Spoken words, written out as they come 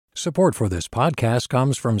Support for this podcast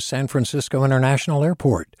comes from San Francisco International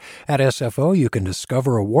Airport. At SFO, you can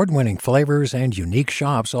discover award-winning flavors and unique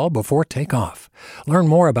shops all before takeoff. Learn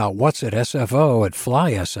more about what's at SFO at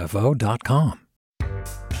flysfo.com.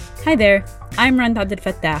 Hi there, I'm Rand Abdel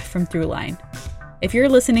Fattah from Throughline. If you're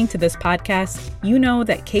listening to this podcast, you know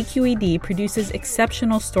that KQED produces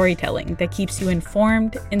exceptional storytelling that keeps you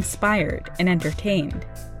informed, inspired, and entertained.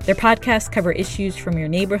 Their podcasts cover issues from your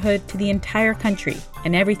neighborhood to the entire country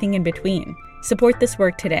and everything in between. Support this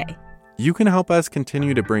work today. You can help us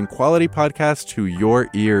continue to bring quality podcasts to your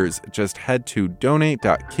ears. Just head to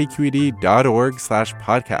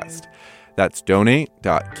donate.kqed.org/podcast. That's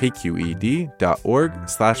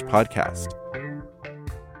donate.kqed.org/podcast.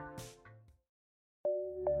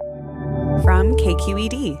 From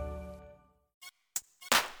KQED.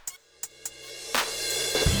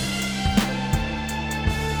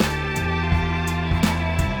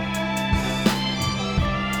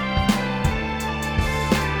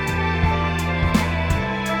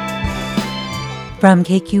 From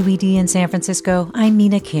KQED in San Francisco, I'm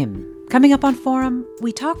Mina Kim. Coming up on Forum,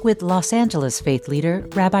 we talk with Los Angeles faith leader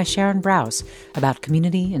Rabbi Sharon Brous about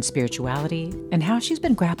community and spirituality and how she's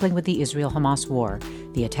been grappling with the Israel-Hamas war,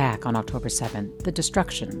 the attack on October 7th, the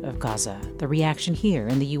destruction of Gaza, the reaction here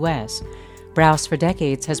in the U.S. Brous, for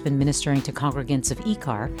decades, has been ministering to congregants of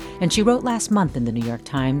IKAR, and she wrote last month in the New York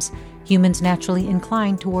Times, "Humans naturally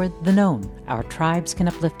incline toward the known. Our tribes can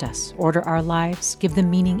uplift us, order our lives, give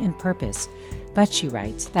them meaning and purpose. But," she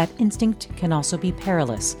writes, "that instinct can also be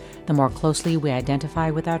perilous. The more closely we identify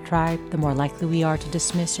with our tribe, the more likely we are to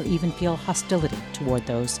dismiss or even feel hostility toward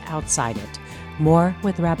those outside it." More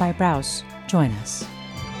with Rabbi Brous. Join us.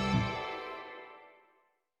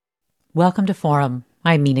 Welcome to Forum.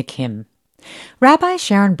 I'm Mina Kim. Rabbi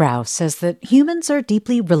Sharon Brous says that humans are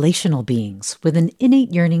deeply relational beings with an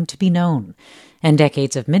innate yearning to be known. And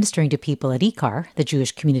decades of ministering to people at IKAR, the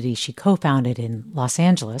Jewish community she co-founded in Los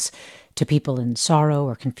Angeles, to people in sorrow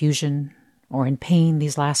or confusion or in pain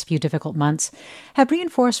these last few difficult months, have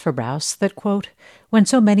reinforced for Brous that, quote, "When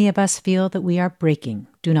so many of us feel that we are breaking,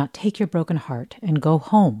 do not take your broken heart and go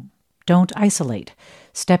home. Don't isolate.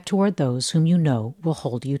 Step toward those whom you know will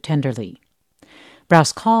hold you tenderly."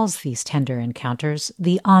 Brous calls these tender encounters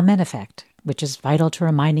the Amen effect, which is vital to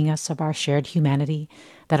reminding us of our shared humanity,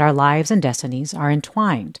 that our lives and destinies are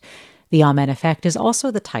entwined. The Amen Effect is also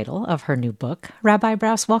the title of her new book. Rabbi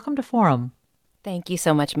Brous, welcome to Forum. Thank you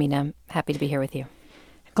so much, Mina. Happy to be here with you.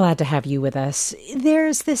 Glad to have you with us.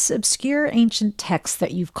 There's this obscure ancient text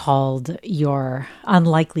that you've called your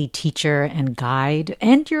unlikely teacher and guide,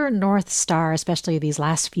 and your North Star, especially these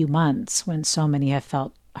last few months when so many have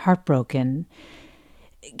felt heartbroken.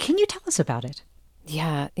 Can you tell us about it?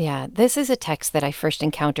 Yeah. This is a text that I first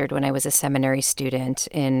encountered when I was a seminary student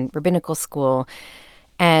in rabbinical school.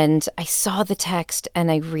 And I saw the text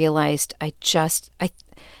and I realized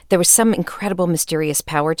there was some incredible mysterious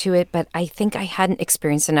power to it, but I think I hadn't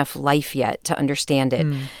experienced enough life yet to understand it.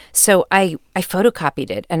 So I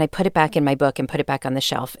photocopied it and I put it back in my book and put it back on the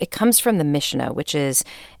shelf. It comes from the Mishnah, which is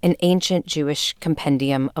an ancient Jewish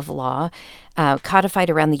compendium of law,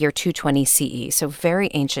 codified around the year 220 CE. So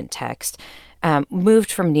very ancient text.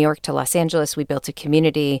 Moved from New York to Los Angeles. We built a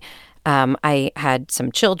community. I had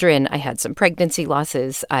some children. I had some pregnancy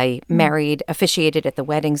losses. I married, officiated at the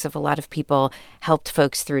weddings of a lot of people, helped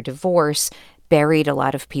folks through divorce, buried a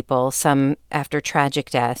lot of people, some after tragic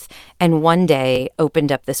death, and one day opened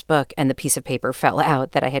up this book and the piece of paper fell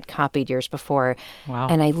out that I had copied years before. Wow.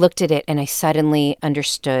 And I looked at it and I suddenly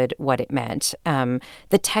understood what it meant.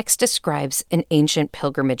 The text describes an ancient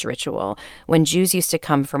pilgrimage ritual when Jews used to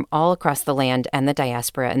come from all across the land and the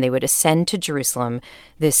diaspora, and they would ascend to Jerusalem,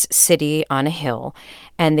 this city on a hill,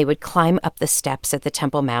 and they would climb up the steps at the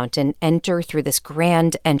Temple Mount and enter through this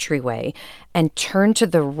grand entryway and turn to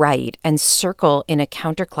the right and circle in a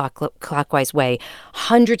counterclockwise way,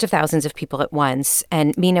 hundreds of thousands of people at once.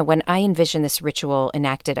 And Mina, when I envision this ritual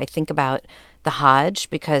enacted, I think about the Hajj,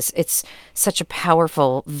 because it's such a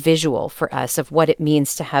powerful visual for us of what it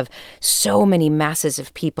means to have so many masses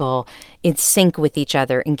of people in sync with each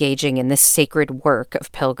other, engaging in this sacred work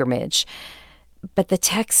of pilgrimage. But the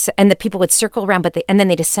text, and the people would circle around, and then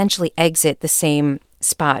they'd essentially exit the same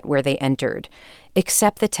spot where they entered,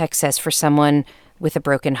 except the text says for someone with a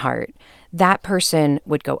broken heart. That person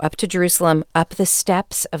would go up to Jerusalem, up the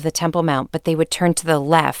steps of the Temple Mount, but they would turn to the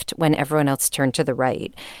left when everyone else turned to the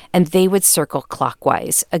right. And they would circle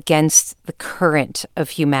clockwise against the current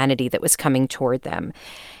of humanity that was coming toward them.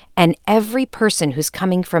 And every person who's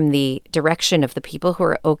coming from the direction of the people who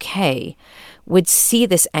are okay would see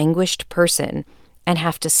this anguished person and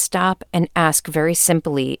have to stop and ask very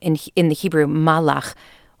simply in the Hebrew, malach,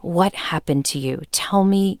 What happened to you? Tell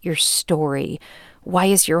me your story. Why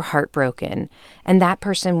is your heart broken? And that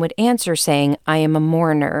person would answer saying, I am a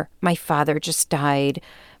mourner. My father just died.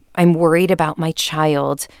 I'm worried about my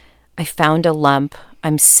child. I found a lump.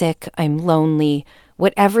 I'm sick. I'm lonely.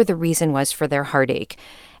 Whatever the reason was for their heartache.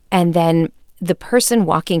 And then the person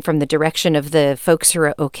walking from the direction of the folks who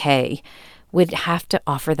are okay would have to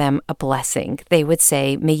offer them a blessing. They would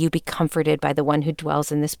say, may you be comforted by the one who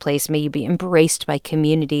dwells in this place. May you be embraced by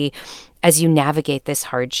community as you navigate this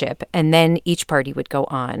hardship. And then each party would go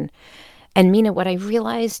on. And Mina, what I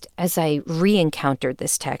realized as I re-encountered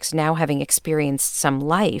this text, now having experienced some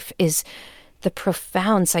life, is the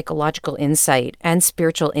profound psychological insight and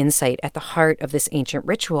spiritual insight at the heart of this ancient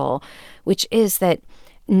ritual, which is that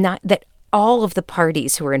all of the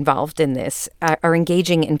parties who are involved in this are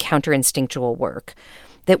engaging in counterinstinctual work,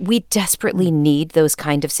 that we desperately need those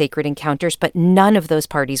kind of sacred encounters, but none of those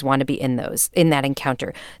parties want to be in that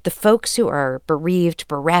encounter. The folks who are bereaved,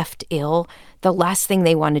 bereft, ill, the last thing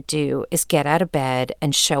they want to do is get out of bed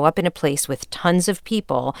and show up in a place with tons of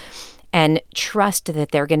people and trust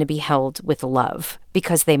that they're going to be held with love,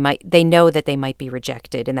 because they know that they might be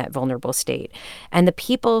rejected in that vulnerable state. And the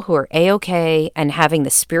people who are A-okay and having the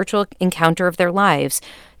spiritual encounter of their lives,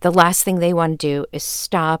 the last thing they want to do is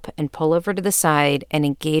stop and pull over to the side and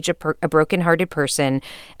engage a brokenhearted person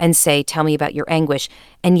and say, tell me about your anguish.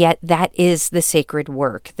 And yet that is the sacred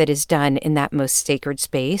work that is done in that most sacred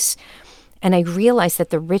space. And I realized that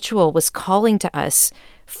the ritual was calling to us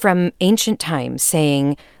from ancient times,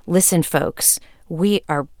 saying, listen, folks, we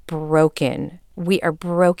are broken. We are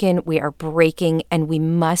broken, we are breaking, and we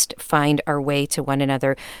must find our way to one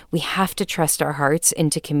another. We have to trust our hearts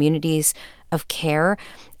into communities of care,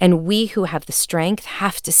 and we who have the strength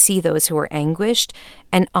have to see those who are anguished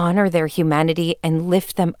and honor their humanity and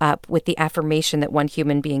lift them up with the affirmation that one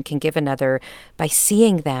human being can give another by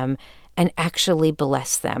seeing them and actually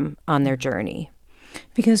bless them on their journey.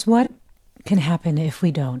 Because what can happen if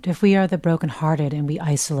we don't? If we are the brokenhearted and we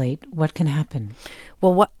isolate, what can happen?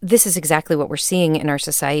 Well, this is exactly what we're seeing in our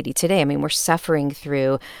society today. I mean, we're suffering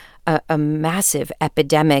through a massive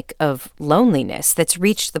epidemic of loneliness that's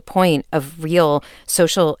reached the point of real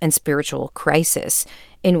social and spiritual crisis,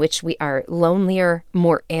 in which we are lonelier,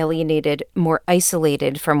 more alienated, more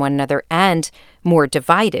isolated from one another, and more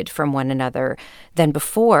divided from one another than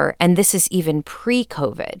before. And this is even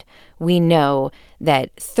pre-COVID. We know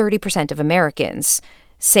that 30% of Americans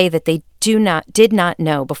say that they did not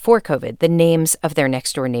know before COVID the names of their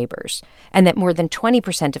next door neighbors, and that more than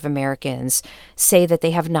 20% of Americans say that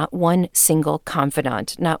they have not one single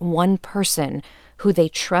confidant, not one person who they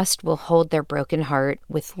trust will hold their broken heart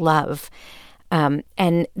with love.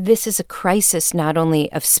 And this is a crisis not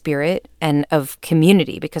only of spirit and of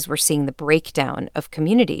community, because we're seeing the breakdown of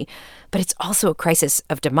community, but it's also a crisis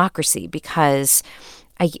of democracy, because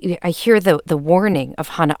I hear the warning of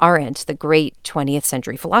Hannah Arendt, the great 20th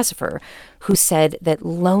century philosopher, who said that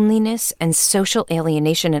loneliness and social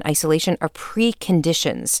alienation and isolation are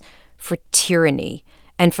preconditions for tyranny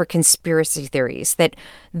and for conspiracy theories, that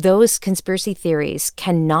those conspiracy theories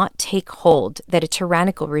cannot take hold, that a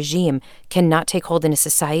tyrannical regime cannot take hold in a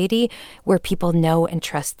society where people know and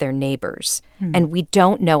trust their neighbors. And we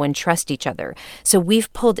don't know and trust each other. So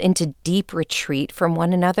we've pulled into deep retreat from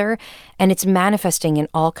one another, and it's manifesting in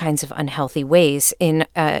all kinds of unhealthy ways in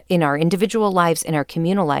our individual lives, in our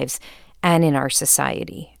communal lives, and in our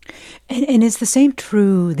society. And is the same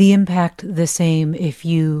true, the impact the same if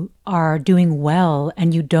you are doing well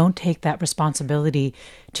and you don't take that responsibility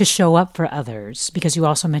to show up for others? Because you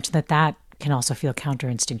also mentioned that can also feel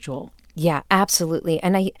counterinstinctual. Yeah, absolutely.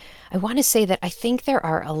 And I want to say that I think there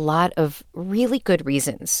are a lot of really good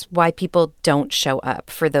reasons why people don't show up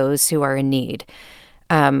for those who are in need.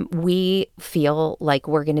 We feel like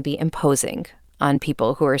we're going to be imposing on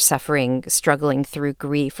people who are suffering, struggling through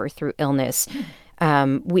grief or through illness.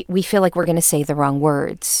 We feel like we're going to say the wrong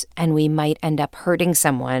words, and we might end up hurting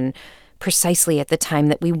someone precisely at the time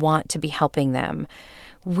that we want to be helping them.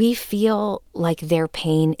 We feel like their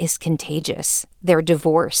pain is contagious. Their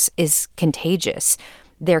divorce is contagious.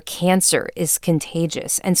 Their cancer is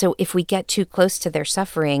contagious. And so if we get too close to their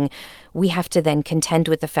suffering, we have to then contend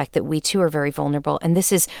with the fact that we too are very vulnerable. And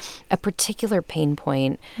this is a particular pain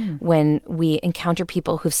point when we encounter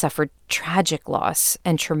people who've suffered tragic loss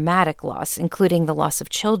and traumatic loss, including the loss of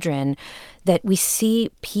children, that we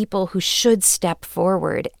see people who should step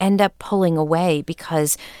forward end up pulling away,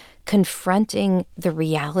 because confronting the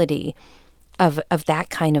reality of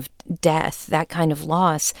that kind of death, that kind of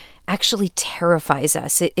loss, actually terrifies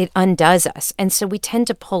us. It undoes us. And so we tend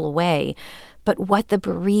to pull away. But what the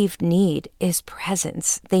bereaved need is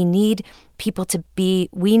presence. They need people to be,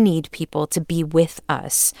 we need people to be with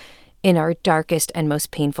us in our darkest and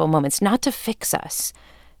most painful moments, not to fix us,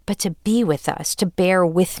 but to be with us, to bear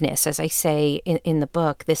witness, as I say in the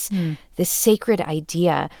book, this sacred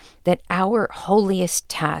idea that our holiest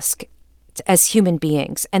task as human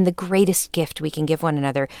beings and the greatest gift we can give one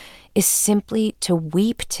another is simply to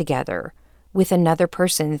weep together with another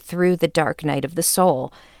person through the dark night of the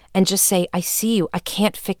soul and just say, I see you, I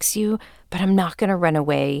can't fix you, but I'm not going to run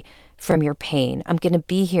away from your pain. I'm going to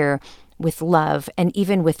be here with love, and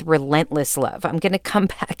even with relentless love. I'm going to come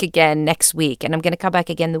back again next week, and I'm going to come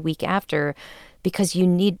back again the week after, because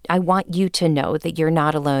I want you to know that you're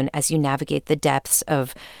not alone as you navigate the depths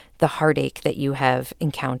of the heartache that you have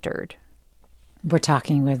encountered. We're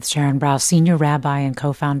talking with Sharon Brous, senior rabbi and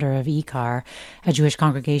co-founder of IKAR, a Jewish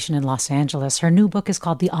congregation in Los Angeles. Her new book is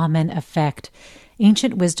called The Amen Effect,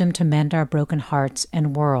 Ancient Wisdom to Mend Our Broken Hearts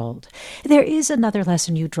and World. There is another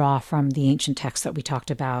lesson you draw from the ancient text that we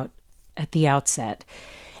talked about at the outset,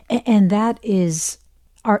 and that is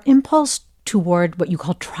our impulse toward what you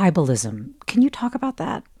call tribalism. Can you talk about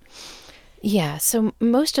that? Yeah, so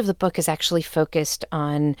most of the book is actually focused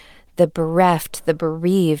on the bereft, the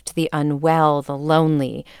bereaved, the unwell, the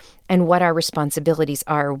lonely, and what our responsibilities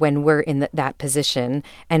are when we're in that position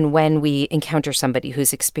and when we encounter somebody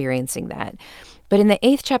who's experiencing that. But in the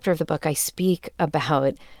 8th chapter of the book, I speak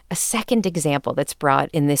about a second example that's brought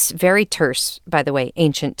in this very terse, by the way,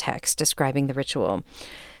 ancient text describing the ritual.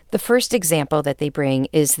 The first example that they bring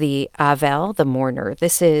is the Avel, the mourner.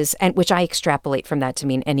 This is, and which I extrapolate from that to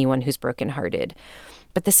mean anyone who's brokenhearted.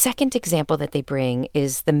 But the second example that they bring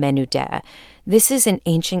is the menudeh. This is an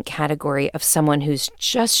ancient category of someone who's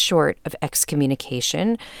just short of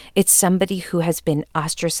excommunication. It's somebody who has been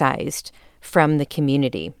ostracized from the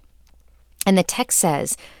community. And the text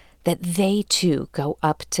says that they too go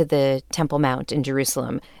up to the Temple Mount in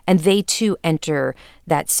Jerusalem, and they too enter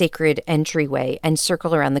that sacred entryway and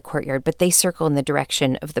circle around the courtyard, but they circle in the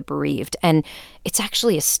direction of the bereaved. And it's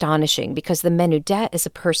actually astonishing because the menudeh is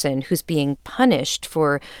a person who's being punished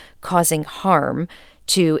for causing harm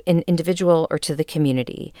to an individual or to the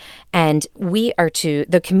community. And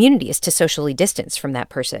the community is to socially distance from that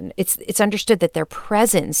person. It's understood that their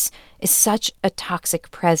presence is such a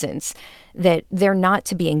toxic presence that they're not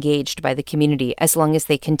to be engaged by the community as long as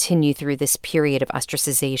they continue through this period of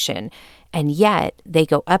ostracization. And yet they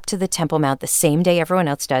go up to the Temple Mount the same day everyone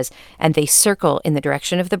else does, and they circle in the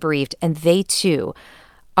direction of the bereaved, and they too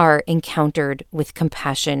are encountered with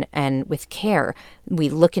compassion and with care. We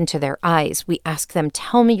look into their eyes. We ask them,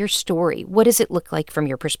 tell me your story. What does it look like from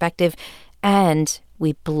your perspective? And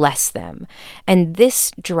we bless them. And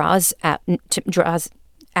this draws out,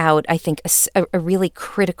 I think, a really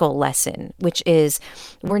critical lesson, which is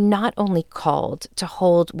we're not only called to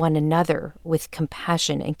hold one another with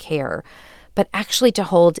compassion and care, but actually to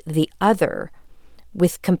hold the other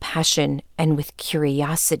with compassion and with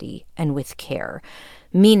curiosity and with care.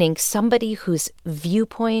 Meaning somebody whose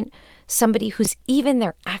viewpoint, somebody whose even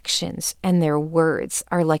their actions and their words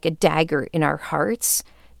are like a dagger in our hearts.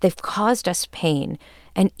 They've caused us pain.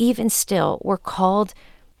 And even still, we're called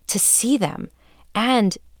to see them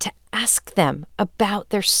and to ask them about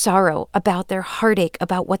their sorrow, about their heartache,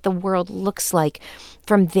 about what the world looks like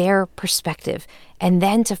from their perspective, and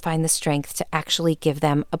then to find the strength to actually give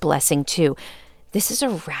them a blessing too. This is a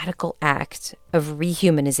radical act of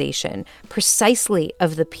rehumanization, precisely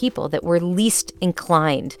of the people that we're least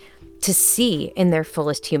inclined to see in their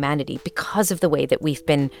fullest humanity because of the way that we've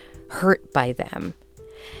been hurt by them.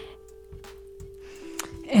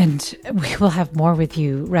 And we will have more with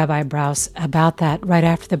you, Rabbi Brous, about that right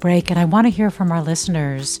after the break. And I want to hear from our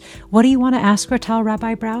listeners. What do you want to ask or tell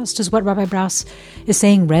Rabbi Brous? Does what Rabbi Brous is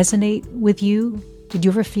saying resonate with you? Did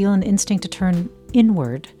you ever feel an instinct to turn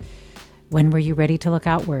inward? When were you ready to look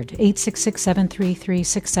outward?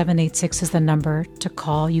 866-733-6786 is the number to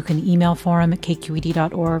call. You can email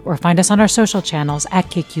forum@kqed.org or find us on our social channels at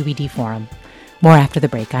KQED Forum. More after the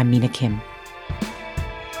break. I'm Mina Kim.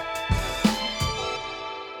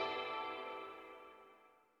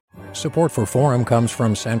 Support for Forum comes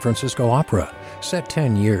from San Francisco Opera. Set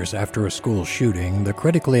 10 years after a school shooting, the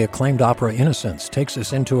critically acclaimed opera Innocence takes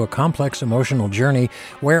us into a complex emotional journey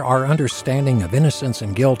where our understanding of innocence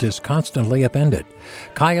and guilt is constantly upended.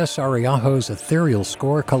 Kaya Sariaho's ethereal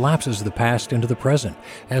score collapses the past into the present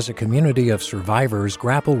as a community of survivors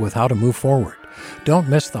grapple with how to move forward. Don't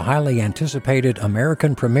miss the highly anticipated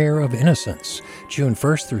American premiere of Innocence, June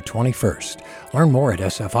 1st through 21st. Learn more at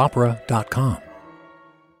sfopera.com.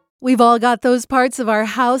 We've all got those parts of our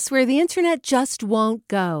house where the internet just won't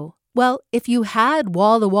go. Well, if you had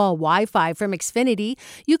wall-to-wall Wi-Fi from Xfinity,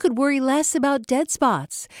 you could worry less about dead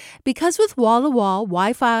spots. Because with wall-to-wall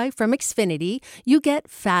Wi-Fi from Xfinity, you get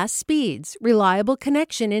fast speeds, reliable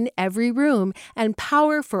connection in every room, and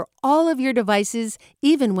power for all of your devices,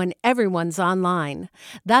 even when everyone's online.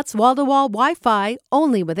 That's wall-to-wall Wi-Fi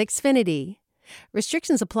only with Xfinity.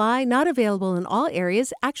 Restrictions apply, not available in all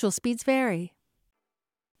areas. Actual speeds vary.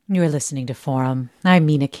 You're listening to Forum. I'm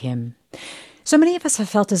Mina Kim. So many of us have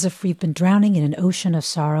felt as if we've been drowning in an ocean of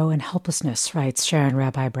sorrow and helplessness, writes Sharon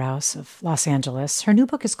Rabbi Brous of Los Angeles. Her new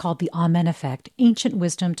book is called The Amen Effect, Ancient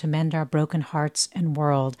Wisdom to Mend Our Broken Hearts and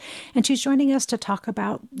World. And she's joining us to talk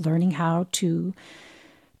about learning how to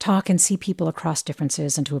talk and see people across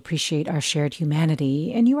differences and to appreciate our shared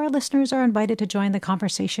humanity. And you, our listeners, are invited to join the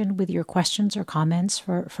conversation with your questions or comments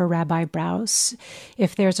for Rabbi Brous.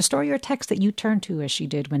 If there's a story or text that you turn to, as she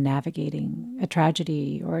did when navigating a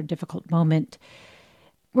tragedy or a difficult moment,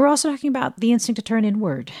 we're also talking about the instinct to turn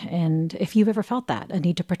inward. And if you've ever felt that, a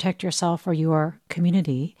need to protect yourself or your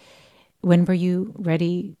community, when were you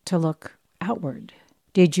ready to look outward?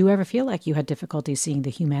 Did you ever feel like you had difficulty seeing the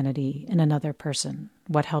humanity in another person?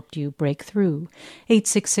 What helped you break through?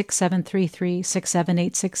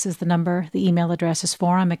 866-733-6786 is the number. The email address is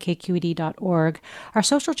forum@kqed.org. Our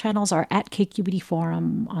social channels are at KQED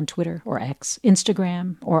Forum on Twitter or X,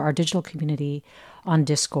 Instagram, or our digital community on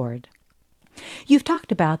Discord. You've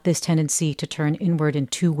talked about this tendency to turn inward in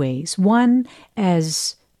two ways. One,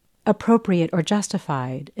 as appropriate or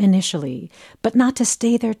justified initially, but not to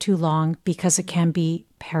stay there too long because it can be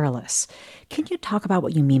perilous. Can you talk about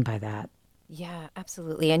what you mean by that? Yeah,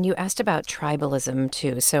 absolutely. And you asked about tribalism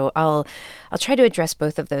too. So I'll try to address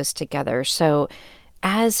both of those together. So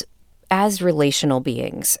as relational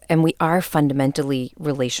beings, and we are fundamentally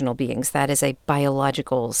relational beings, that is a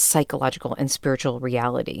biological, psychological, and spiritual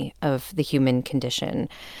reality of the human condition.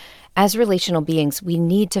 As relational beings, we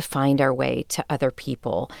need to find our way to other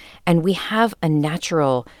people. And we have a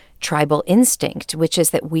natural tribal instinct, which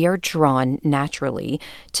is that we are drawn naturally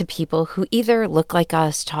to people who either look like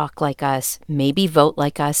us, talk like us, maybe vote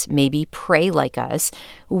like us, maybe pray like us.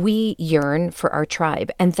 We yearn for our tribe.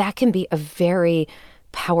 And that can be a very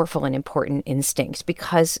powerful and important instinct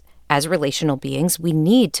because as relational beings, we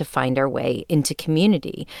need to find our way into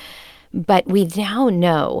community. But we now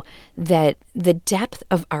know that the depth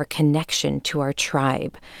of our connection to our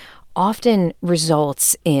tribe often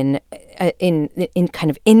results in kind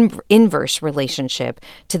of inverse relationship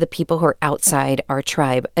to the people who are outside our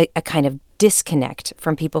tribe, a kind of disconnect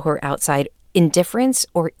from people who are outside, indifference,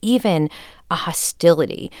 or even a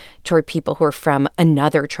hostility toward people who are from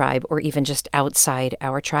another tribe or even just outside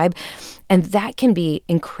our tribe. And that can be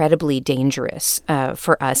incredibly dangerous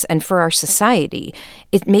for us and for our society.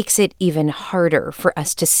 It makes it even harder for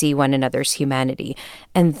us to see one another's humanity.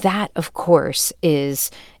 And that, of course,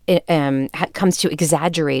 comes to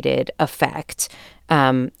exaggerated effect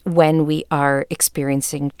when we are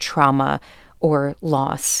experiencing trauma or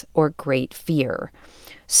loss or great fear.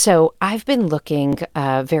 So I've been looking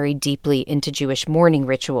very deeply into Jewish mourning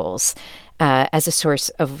rituals as a source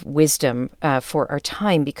of wisdom for our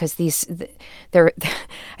time, because there are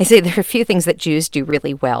a few things that Jews do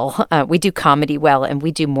really well. We do comedy well, and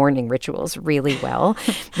we do mourning rituals really well.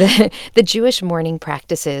 The Jewish mourning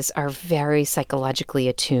practices are very psychologically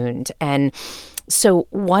attuned, and so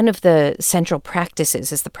one of the central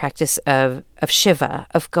practices is the practice of Shiva,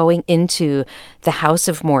 of going into the house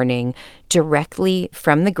of mourning directly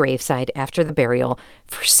from the graveside after the burial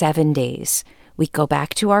for 7 days. We go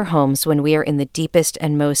back to our homes when we are in the deepest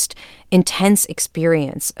and most intense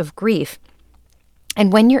experience of grief.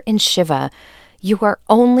 And when you're in Shiva, you are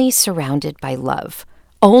only surrounded by love.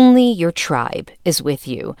 Only your tribe is with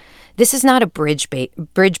you. This is not a bridge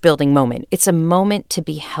building moment. It's a moment to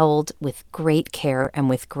be held with great care and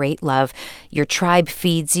with great love. Your tribe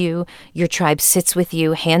feeds you. Your tribe sits with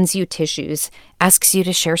you, hands you tissues, asks you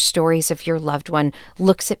to share stories of your loved one,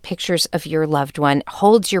 looks at pictures of your loved one,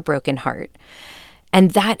 holds your broken heart.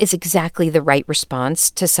 And that is exactly the right response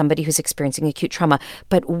to somebody who's experiencing acute trauma.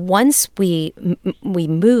 But once we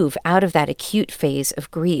move out of that acute phase of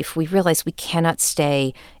grief, we realize we cannot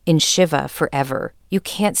stay in Shiva forever. You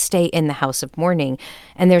can't stay in the house of mourning.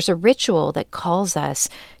 And there's a ritual that calls us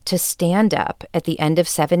to stand up at the end of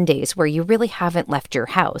 7 days where you really haven't left your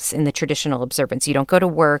house in the traditional observance. You don't go to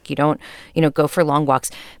work. You don't, go for long walks.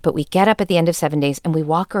 But we get up at the end of 7 days and we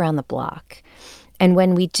walk around the block. And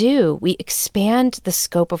when we do, we expand the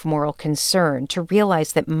scope of moral concern to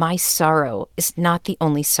realize that my sorrow is not the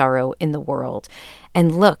only sorrow in the world.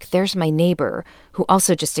 And look, there's my neighbor who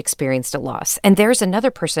also just experienced a loss. And there's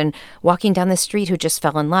another person walking down the street who just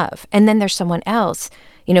fell in love. And then there's someone else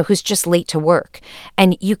who's just late to work.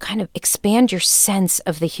 And you kind of expand your sense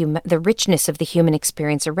of the richness of the human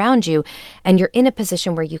experience around you. And you're in a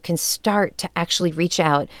position where you can start to actually reach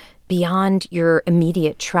out beyond your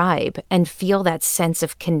immediate tribe and feel that sense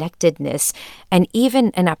of connectedness, and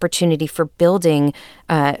even an opportunity for building,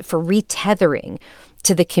 for retethering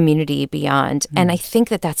to the community beyond. And I think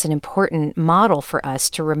that that's an important model for us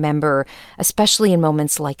to remember, especially in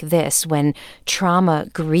moments like this, when trauma,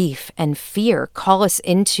 grief, and fear call us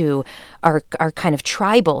into our kind of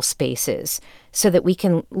tribal spaces, so that we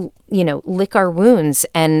can, lick our wounds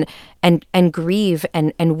and grieve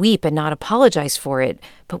and weep and not apologize for it.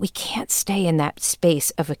 But we can't stay in that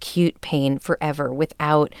space of acute pain forever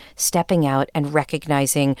without stepping out and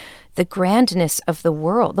recognizing the grandness of the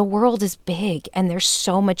world. The world is big, and there's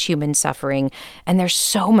so much human suffering, and there's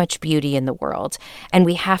so much beauty in the world. And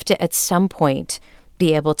we have to, at some point,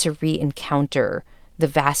 be able to re-encounter the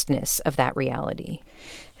vastness of that reality.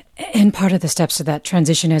 And part of the steps to that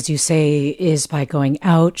transition, as you say, is by going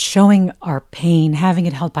out, showing our pain, having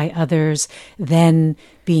it held by others, then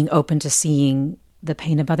being open to seeing the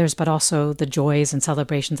pain of others, but also the joys and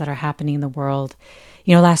celebrations that are happening in the world.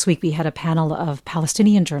 Last week we had a panel of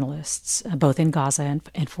Palestinian journalists, both in Gaza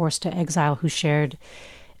and forced to exile, who shared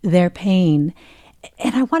their pain.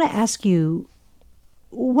 And I want to ask you,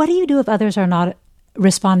 what do you do if others are not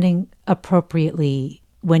responding appropriately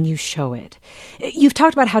when you show it? You've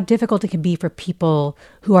talked about how difficult it can be for people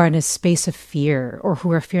who are in a space of fear or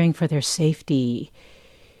who are fearing for their safety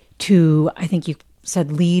to, I think you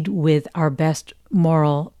said, lead with our best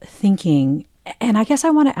moral thinking. And I guess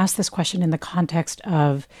I want to ask this question in the context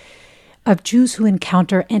of Jews who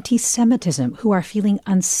encounter anti-Semitism, who are feeling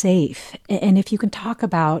unsafe. And if you can talk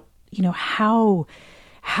about,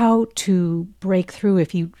 how to break through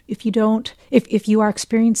if you are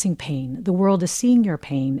experiencing pain, the world is seeing your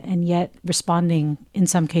pain and yet responding in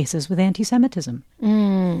some cases with anti-Semitism.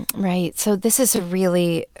 Right. So this is a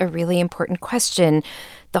really important question.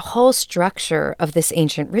 The whole structure of this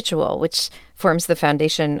ancient ritual, which forms the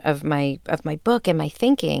foundation of my book and my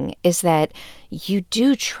thinking, is that you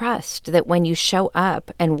do trust that when you show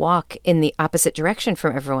up and walk in the opposite direction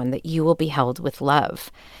from everyone, that you will be held with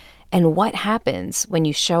love. And what happens when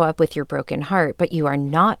you show up with your broken heart, but you are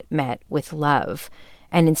not met with love,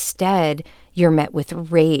 and instead you're met with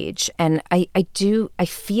rage? And I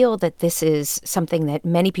feel that this is something that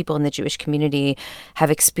many people in the Jewish community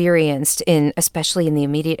have experienced, especially in the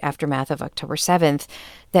immediate aftermath of October 7th,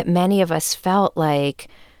 that many of us felt like,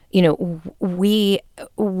 we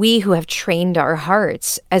who have trained our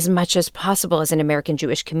hearts as much as possible as an American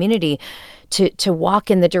Jewish community to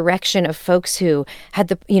walk in the direction of folks who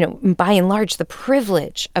had by and large, the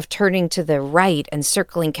privilege of turning to the right and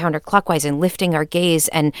circling counterclockwise and lifting our gaze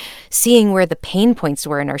and seeing where the pain points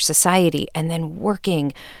were in our society, and then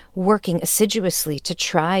working assiduously to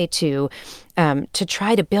try to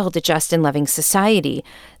build a just and loving society.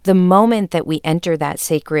 The moment that we enter that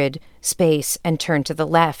sacred space and turn to the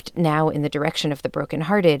left, now in the direction of the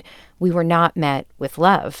brokenhearted, we were not met with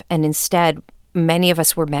love. And instead, many of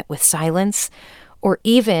us were met with silence, or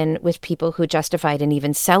even with people who justified and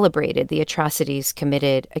even celebrated the atrocities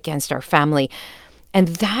committed against our family. And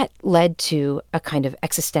that led to a kind of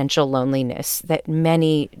existential loneliness that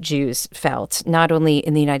many Jews felt, not only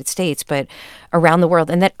in the United States, but around the world,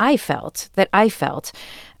 and that I felt.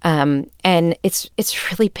 And it's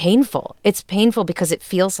really painful. It's painful because it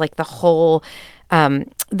feels like the whole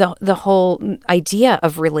idea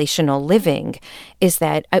of relational living is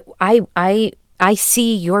that I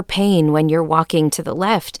see your pain when you're walking to the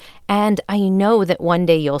left, and I know that one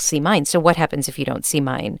day you'll see mine. So what happens if you don't see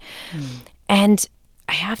mine? And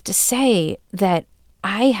I have to say that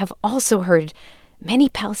I have also heard many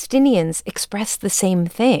Palestinians express the same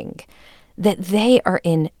thing, that they are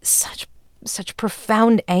in such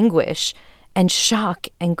profound anguish and shock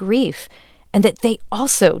and grief, and that they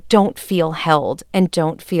also don't feel held and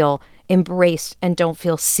don't feel embraced and don't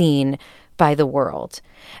feel seen by the world.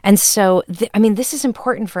 And so, this is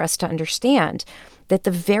important for us to understand, that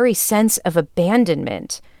the very sense of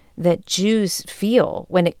abandonment that Jews feel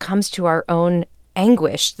when it comes to our own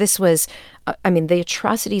anguish. This was, the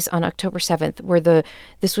atrocities on October 7th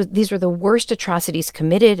these were the worst atrocities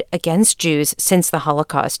committed against Jews since the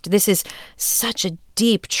Holocaust. This is such a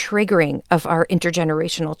deep triggering of our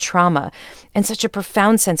intergenerational trauma and such a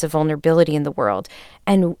profound sense of vulnerability in the world.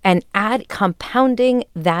 And compounding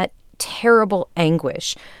that terrible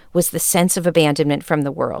anguish was the sense of abandonment from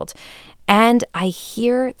the world. And I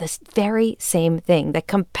hear this very same thing, that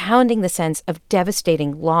compounding the sense of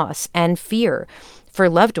devastating loss and fear for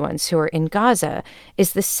loved ones who are in Gaza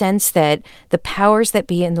is the sense that the powers that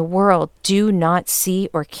be in the world do not see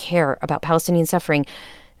or care about Palestinian suffering.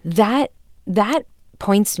 That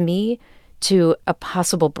points me to a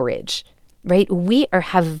possible bridge, right? We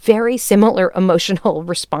have very similar emotional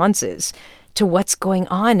responses to what's going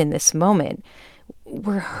on in this moment.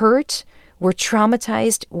 We're hurt. We're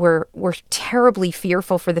traumatized. We're terribly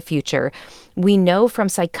fearful for the future. We know from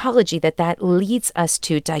psychology that leads us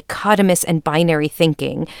to dichotomous and binary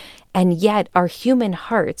thinking. And yet our human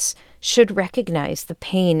hearts should recognize the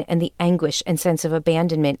pain and the anguish and sense of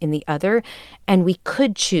abandonment in the other. And we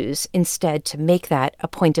could choose instead to make that a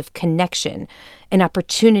point of connection, an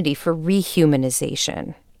opportunity for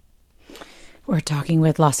rehumanization. We're talking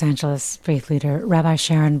with Los Angeles faith leader Rabbi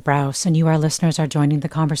Sharon Brous, and you, our listeners, are joining the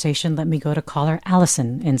conversation. Let me go to caller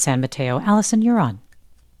Allison in San Mateo. Allison, you're on.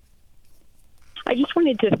 I just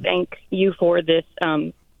wanted to thank you for this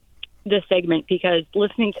segment, because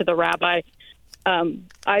listening to the rabbi,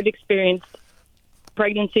 I've experienced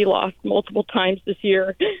pregnancy loss multiple times this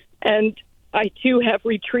year, and I too have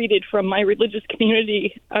retreated from my religious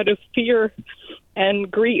community out of fear and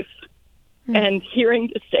grief. And hearing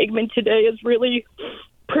this segment today has really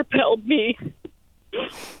propelled me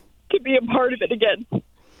to be a part of it again.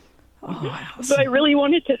 So I really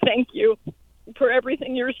wanted to thank you for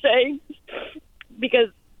everything you're saying, because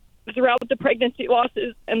throughout the pregnancy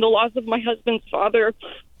losses and the loss of my husband's father,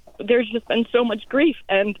 there's just been so much grief,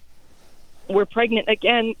 and we're pregnant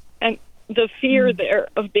again, and the fear there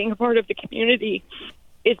of being a part of the community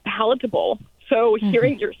is palatable. So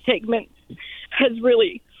hearing your segment has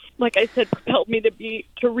really, like I said, propelled me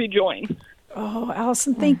to rejoin. Oh,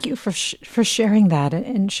 Allison, thank you for sharing that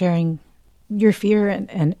and sharing your fear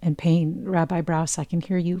and pain. Rabbi Brous, I can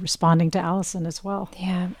hear you responding to Allison as well.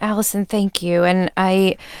 Yeah, Allison, thank you. And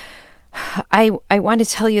I want to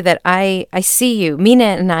tell you that I see you, Mina,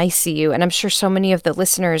 and I see you, and I'm sure so many of the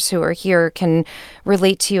listeners who are here can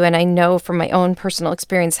relate to you. And I know from my own personal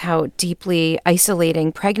experience how deeply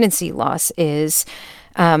isolating pregnancy loss is.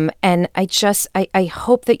 And I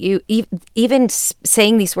hope that you, even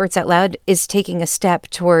saying these words out loud is taking a step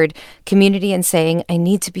toward community and saying, I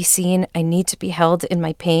need to be seen, I need to be held in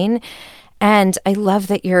my pain. And I love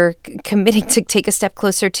that you're committing to take a step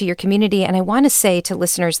closer to your community. And I want to say to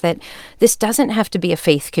listeners that this doesn't have to be a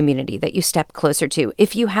faith community that you step closer to.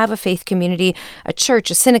 If you have a faith community, a church,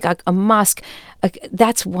 a synagogue, a mosque,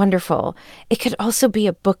 that's wonderful. It could also be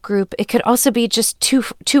a book group. It could also be just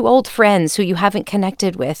two old friends who you haven't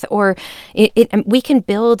connected with. Or we can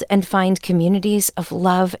build and find communities of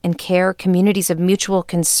love and care, communities of mutual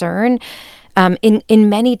concern, in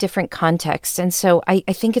many different contexts. And so I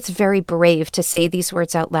think it's very brave to say these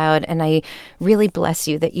words out loud. And I really bless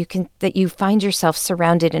you that you find yourself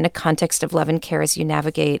surrounded in a context of love and care as you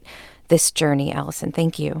navigate this journey, Allison.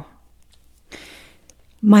 Thank you.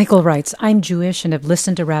 Michael writes, I'm Jewish and have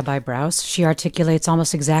listened to Rabbi Brous. She articulates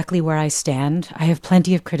almost exactly where I stand. I have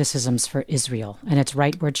plenty of criticisms for Israel, and its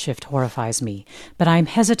rightward shift horrifies me. But I'm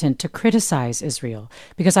hesitant to criticize Israel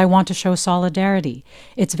because I want to show solidarity.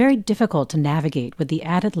 It's very difficult to navigate with the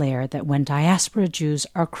added layer that when diaspora Jews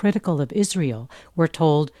are critical of Israel, we're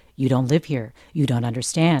told, you don't live here. You don't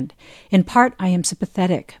understand. In part, I am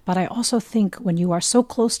sympathetic, but I also think when you are so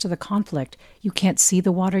close to the conflict, you can't see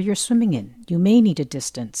the water you're swimming in. You may need a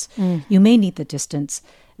distance. You may need the distance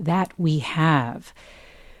that we have.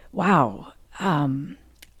 Wow.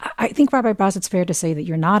 I think, Rabbi Brous, it's fair to say that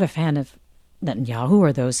you're not a fan of Netanyahu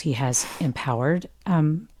or those he has empowered.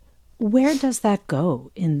 Where does that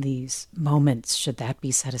go in these moments? Should that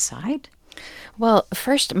be set aside? Well,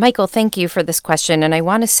 first, Michael, thank you for this question. And I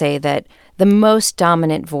want to say that the most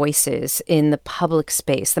dominant voices in the public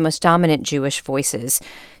space, the most dominant Jewish voices,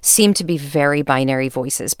 seem to be very binary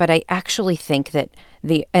voices. But I actually think that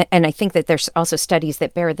and I think that there's also studies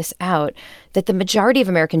that bear this out, that the majority of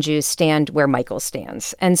American Jews stand where Michael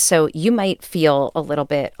stands. And so you might feel a little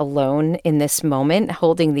bit alone in this moment,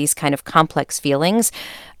 holding these kind of complex feelings,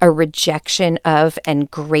 a rejection of and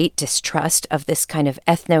great distrust of this kind of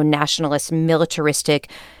ethno-nationalist, militaristic,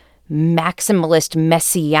 maximalist,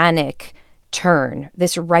 messianic turn,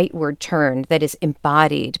 this rightward turn that is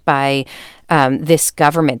embodied by this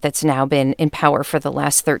government that's now been in power for the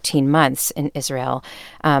last 13 months in Israel,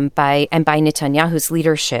 by Netanyahu's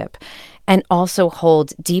leadership. and also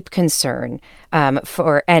hold deep concern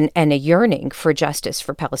for and a yearning for justice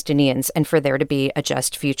for Palestinians and for there to be a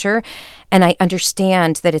just future. And I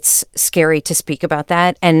understand that it's scary to speak about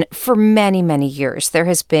that. And for many, many years, there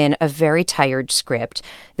has been a very tired script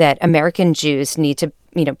that American Jews need to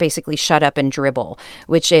basically shut up and dribble,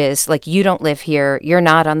 which is like, you don't live here, you're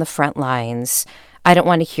not on the front lines, I don't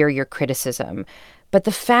want to hear your criticism. But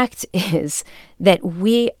the fact is that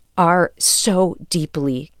we are so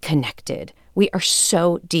deeply connected. We are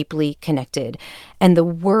so deeply connected. And the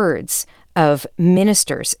words of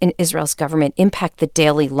ministers in Israel's government impact the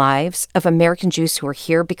daily lives of American Jews who are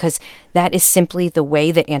here, because that is simply the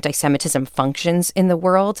way that anti-Semitism functions in the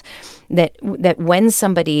world. That when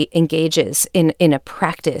somebody engages in a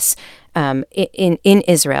practice in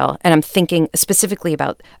Israel, and I'm thinking specifically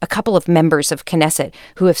about a couple of members of Knesset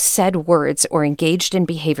who have said words or engaged in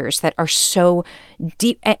behaviors that are so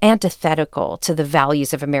deep antithetical to the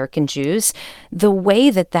values of American Jews, the way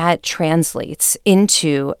that translates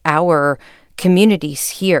into our communities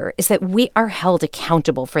here is that we are held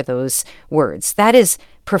accountable for those words. That is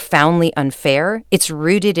profoundly unfair. It's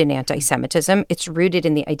rooted in anti-Semitism. It's rooted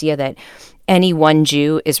in the idea that any one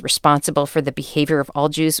Jew is responsible for the behavior of all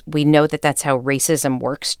Jews. We know that that's how racism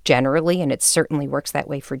works generally, and it certainly works that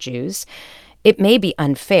way for Jews. It may be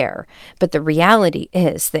unfair, but the reality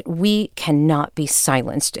is that we cannot be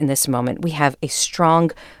silenced in this moment. We have a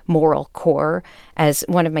strong moral core. As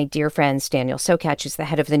one of my dear friends, Daniel Sokach, who's the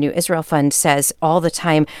head of the New Israel Fund, says all the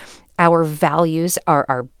time, our values are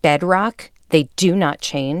our bedrock. They do not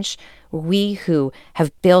change. We who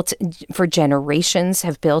have built for generations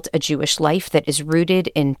have built a Jewish life that is rooted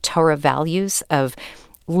in Torah values of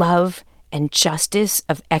love and justice,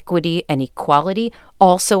 of equity and equality,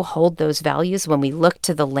 also hold those values when we look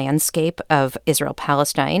to the landscape of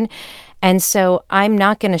Israel-Palestine. And so I'm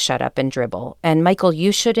not going to shut up and dribble. And Michael,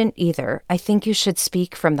 you shouldn't either. I think you should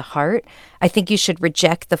speak from the heart. I think you should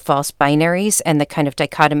reject the false binaries and the kind of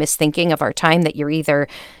dichotomous thinking of our time that you're either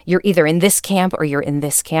in this camp or you're in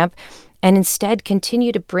this camp, and instead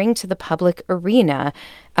continue to bring to the public arena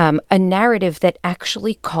a narrative that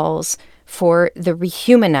actually calls for the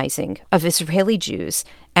rehumanizing of Israeli Jews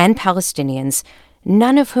and Palestinians,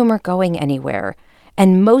 none of whom are going anywhere,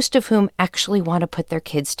 and most of whom actually want to put their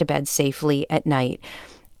kids to bed safely at night.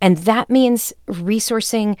 And that means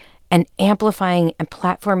resourcing and amplifying and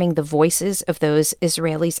platforming the voices of those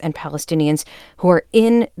Israelis and Palestinians who are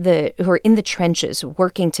in the trenches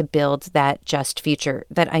working to build that just future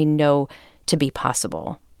that I know to be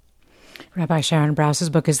possible. Rabbi Sharon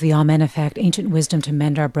Brous's book is The Amen Effect, Ancient Wisdom to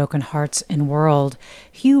Mend Our Broken Hearts and World.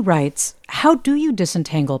 Hugh writes, how do you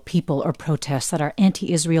disentangle people or protests that are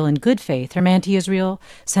anti-Israel in good faith from anti-Israel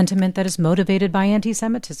sentiment that is motivated by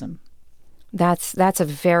anti-Semitism? That's a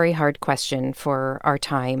very hard question for our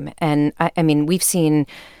time. And I mean, we've seen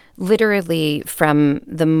literally from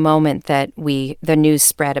the moment that the news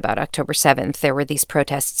spread about October 7th, there were these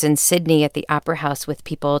protests in Sydney at the Opera House with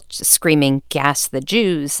people screaming, "Gas the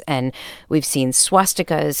Jews." And we've seen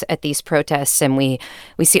swastikas at these protests, and we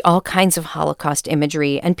see all kinds of Holocaust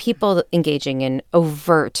imagery and people engaging in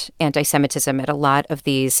overt anti-Semitism at a lot of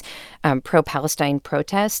these pro-Palestine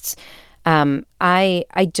protests.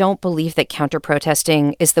 I don't believe that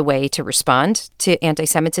counter-protesting is the way to respond to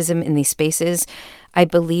anti-Semitism in these spaces. I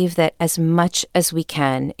believe that as much as we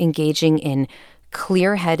can, engaging in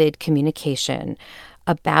clear-headed communication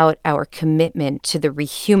about our commitment to the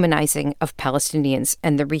rehumanizing of Palestinians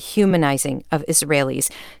and the rehumanizing of Israelis,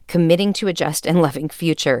 committing to a just and loving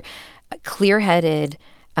future, clear-headed,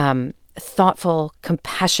 thoughtful,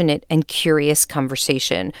 compassionate, and curious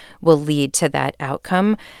conversation will lead to that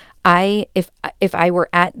outcome. If I were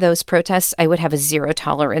at those protests, I would have a zero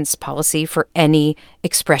tolerance policy for any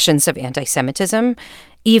expressions of anti-Semitism,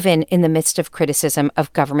 even in the midst of criticism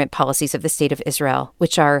of government policies of the State of Israel,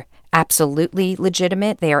 which are absolutely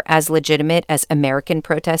legitimate. They are as legitimate as American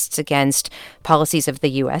protests against policies of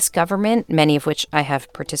the U.S. government, many of which I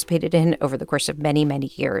have participated in over the course of many,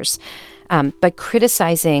 many years. But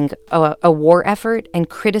criticizing a war effort and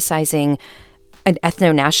criticizing an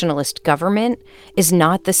ethno-nationalist government is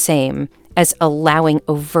not the same as allowing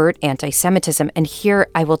overt anti-Semitism. And here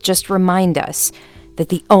I will just remind us that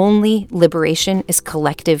the only liberation is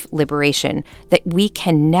collective liberation, that we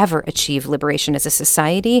can never achieve liberation as a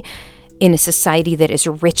society in a society that is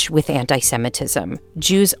rich with anti-Semitism.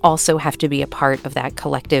 Jews also have to be a part of that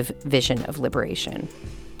collective vision of liberation.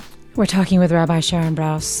 We're talking with Rabbi Sharon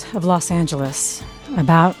Brous of Los Angeles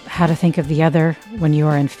about how to think of the other when you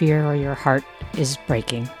are in fear or your heart is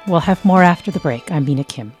breaking. We'll have more after the break. I'm Mina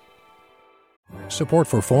Kim. Support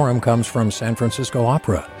for Forum comes from San Francisco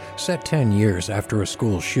Opera. Set 10 years after a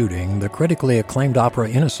school shooting, the critically acclaimed opera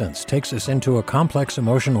Innocence takes us into a complex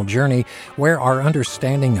emotional journey where our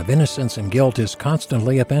understanding of innocence and guilt is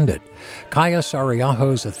constantly upended. Kaya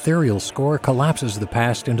Sariaho's ethereal score collapses the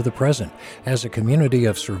past into the present as a community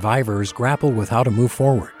of survivors grapple with how to move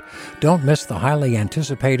forward. Don't miss the highly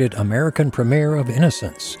anticipated American premiere of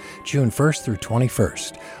Innocence, June 1st through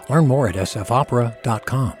 21st. Learn more at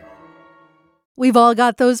sfopera.com. We've all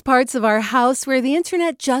got those parts of our house where the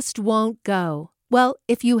internet just won't go. Well,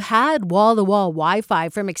 if you had wall-to-wall Wi-Fi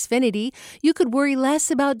from Xfinity, you could worry less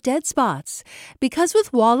about dead spots. Because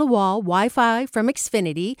with wall-to-wall Wi-Fi from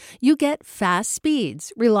Xfinity, you get fast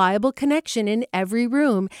speeds, reliable connection in every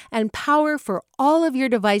room, and power for all of your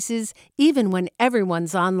devices, even when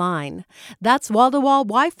everyone's online. That's wall-to-wall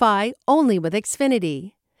Wi-Fi only with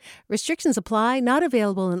Xfinity. Restrictions apply, not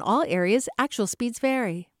available in all areas. Actual speeds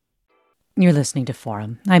vary. You're listening to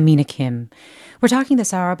Forum. I'm Mina Kim. We're talking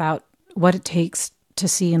this hour about what it takes to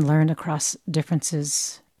see and learn across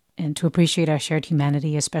differences and to appreciate our shared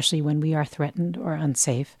humanity, especially when we are threatened or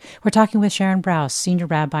unsafe. We're talking with Sharon Brous, senior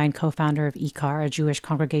rabbi and co-founder of IKAR, a Jewish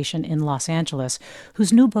congregation in Los Angeles,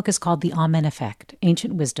 whose new book is called The Amen Effect,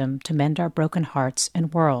 Ancient Wisdom to Mend Our Broken Hearts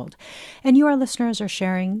and World. And you, our listeners, are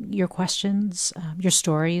sharing your questions, your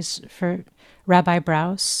stories for Rabbi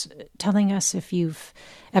Brous, telling us if you've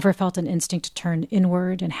ever felt an instinct to turn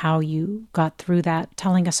inward and how you got through that,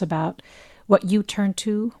 telling us about what you turn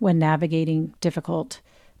to when navigating difficult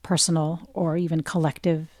personal or even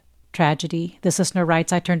collective tragedy. This listener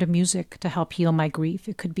writes, I turn to music to help heal my grief.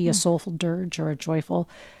 It could be a soulful dirge or a joyful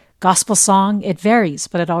gospel song. It varies,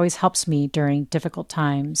 but it always helps me during difficult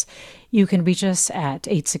times. You can reach us at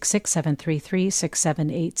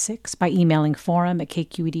 866-733-6786 by emailing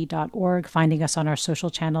forum@kqed.org, finding us on our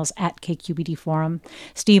social channels at KQED Forum.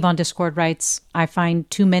 Steve on Discord writes, I find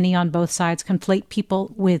too many on both sides conflate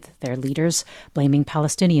people with their leaders, blaming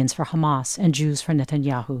Palestinians for Hamas and Jews for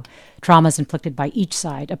Netanyahu. Traumas inflicted by each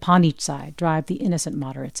side, upon each side, drive the innocent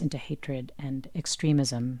moderates into hatred and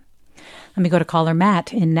extremism. Let me go to caller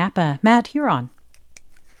Matt in Napa. Matt, you're on.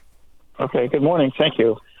 Okay, good morning. Thank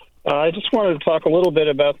you. I just wanted to talk a little bit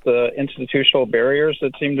about the institutional barriers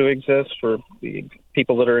that seem to exist for the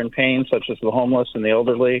people that are in pain, such as the homeless and the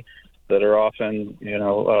elderly, that are often,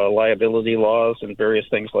 liability laws and various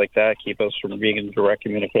things like that keep us from being in direct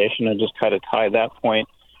communication, and just kind of tie that point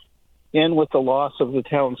in with the loss of the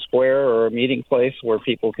town square or a meeting place where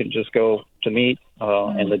people can just go to meet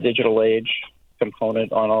in the digital age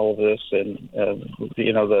component on all of this, and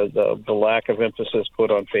the lack of emphasis put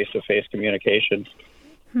on face-to-face communication.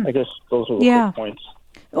 I guess those are the quick points.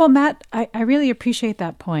 Well, Matt, I really appreciate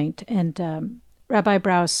that point. And Rabbi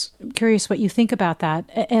Brous, I'm curious what you think about that.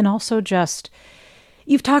 And also just,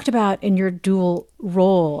 you've talked about in your dual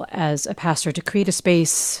role as a pastor to create a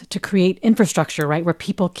space, to create infrastructure, right, where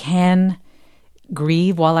people can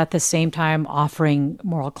grieve while at the same time offering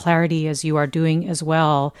moral clarity, as you are doing as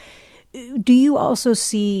well. Do you also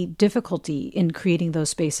see difficulty in creating those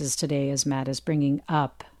spaces today, as Matt is bringing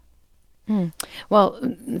up? Well,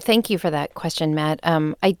 thank you for that question, Matt.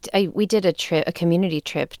 We did a community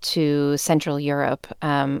trip to Central Europe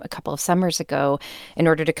a couple of summers ago in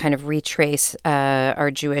order to kind of retrace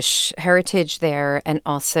our Jewish heritage there, and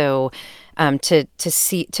also to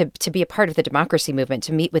be a part of the democracy movement,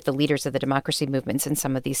 to meet with the leaders of the democracy movements in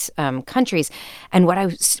some of these countries. And what I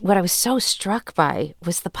was so struck by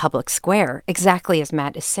was the public square, exactly as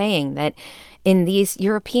Matt is saying, that in these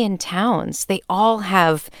European towns, they all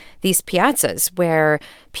have these piazzas where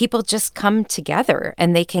people just come together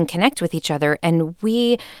and they can connect with each other. And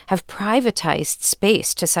we have privatized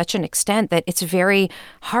space to such an extent that it's very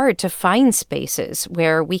hard to find spaces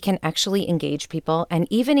where we can actually engage people, and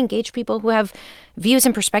even engage people who have views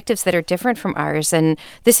and perspectives that are different from ours. And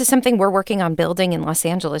this is something we're working on building in Los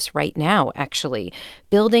Angeles right now, actually.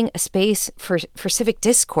 Building a space for civic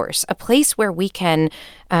discourse, a place where we can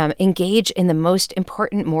engage in the most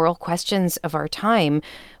important moral questions of our time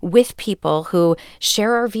with people who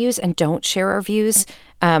share our views and don't share our views.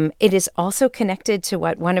 It is also connected to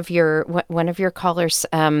what one of your callers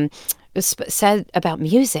said about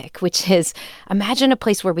music, which is, imagine a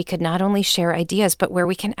place where we could not only share ideas, but where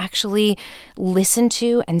we can actually listen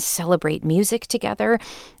to and celebrate music together.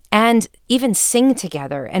 and even sing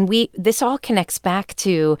together. And this all connects back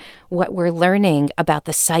to what we're learning about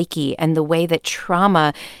the psyche and the way that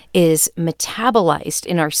trauma is metabolized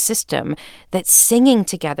in our system, that singing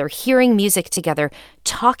together, hearing music together,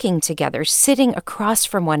 talking together, sitting across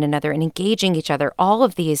from one another and engaging each other, all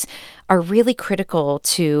of these are really critical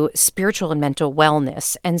to spiritual and mental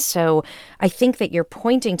wellness. And so I think that you're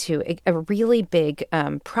pointing to a really big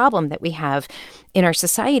problem that we have in our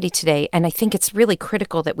society today. And I think it's really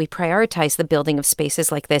critical that we prioritize the building of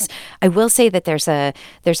spaces like this. I will say that there's a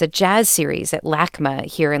jazz series at LACMA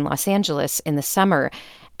here in Los Angeles in the summer.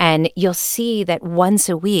 And you'll see that once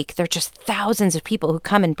a week, there are just thousands of people who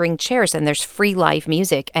come and bring chairs, and there's free live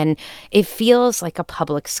music. And it feels like a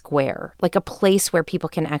public square, like a place where people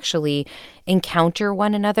can actually encounter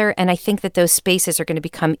one another. And I think that those spaces are going to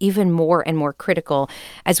become even more and more critical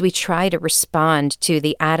as we try to respond to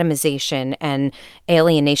the atomization and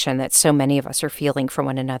alienation that so many of us are feeling from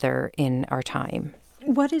one another in our time.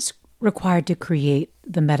 What is required to create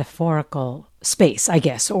the metaphorical space, I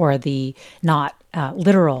guess, or the not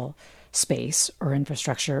literal space or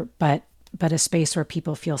infrastructure, but a space where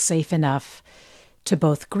people feel safe enough to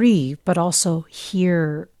both grieve, but also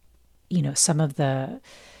hear, some of the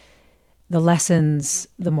lessons,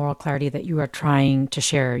 the moral clarity that you are trying to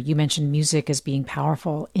share. You mentioned music as being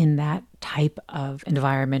powerful in that type of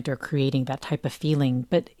environment or creating that type of feeling,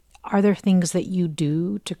 but are there things that you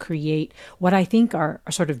do to create what I think are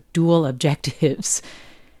sort of dual objectives?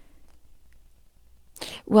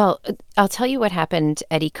 Well, I'll tell you what happened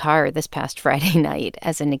at IKAR this past Friday night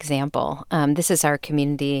as an example. This is our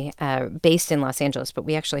community based in Los Angeles, but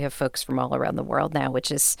we actually have folks from all around the world now,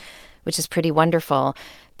 which is pretty wonderful.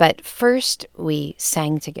 But first, we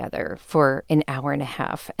sang together for an hour and a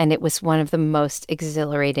half, and it was one of the most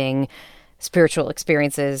exhilarating spiritual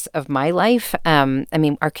experiences of my life.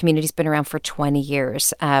 Our community's been around for 20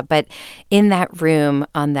 years, but in that room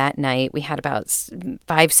on that night, we had about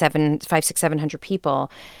 700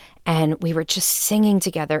 people, and we were just singing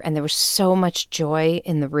together, and there was so much joy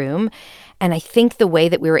in the room. And I think the way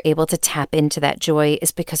that we were able to tap into that joy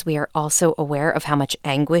is because we are also aware of how much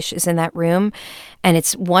anguish is in that room. And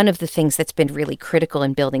it's one of the things that's been really critical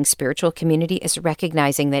in building spiritual community is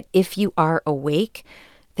recognizing that if you are awake,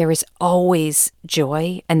 there is always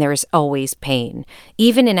joy and there is always pain.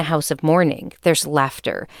 Even in a house of mourning, there's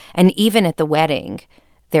laughter. And even at the wedding,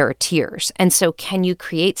 there are tears. And so can you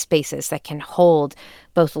create spaces that can hold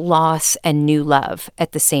both loss and new love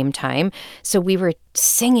at the same time? So we were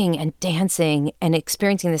singing and dancing and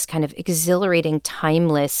experiencing this kind of exhilarating,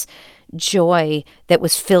 timeless joy that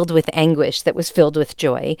was filled with anguish, that was filled with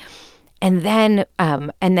joy. And then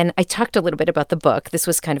I talked a little bit about the book. This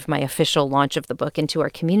was kind of my official launch of the book into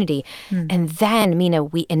our community. And then, Mina,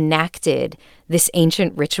 we enacted this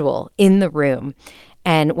ancient ritual in the room.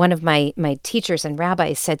 And one of my teachers and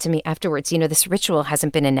rabbis said to me afterwards, this ritual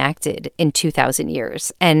hasn't been enacted in 2,000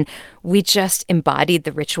 years. And we just embodied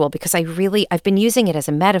the ritual because I've been using it as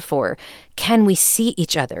a metaphor. Can we see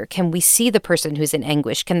each other? Can we see the person who's in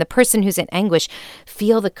anguish? Can the person who's in anguish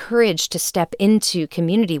feel the courage to step into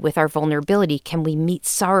community with our vulnerability? Can we meet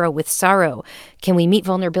sorrow with sorrow? Can we meet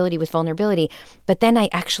vulnerability with vulnerability? But then I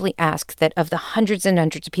actually asked that of the hundreds and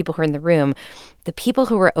hundreds of people who are in the room, the people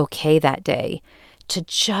who were okay that day, to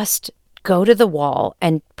just go to the wall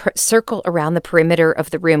and circle around the perimeter of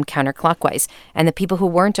the room counterclockwise. And the people who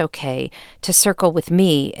weren't okay to circle with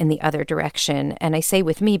me in the other direction. And I say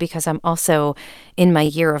with me because I'm also in my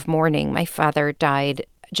year of mourning. My father died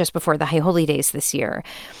just before the High Holy Days this year.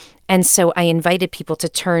 And so I invited people to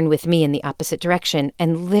turn with me in the opposite direction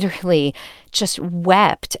and literally just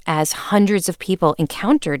wept as hundreds of people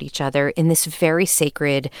encountered each other in this very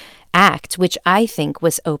sacred act, which I think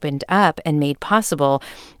was opened up and made possible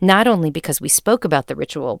not only because we spoke about the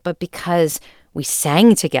ritual, but because we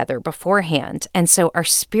sang together beforehand. And so our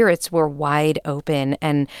spirits were wide open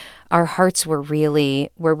and our hearts were really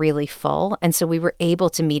full. And so we were able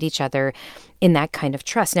to meet each other in that kind of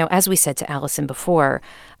trust. Now, as we said to Allison before,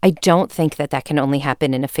 I don't think that can only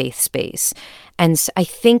happen in a faith space. And so I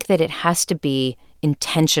think that it has to be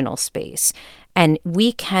intentional space. And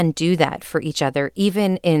we can do that for each other,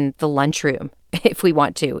 even in the lunchroom, if we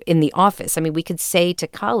want to, in the office. we could say to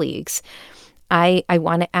colleagues, I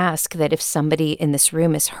want to ask that if somebody in this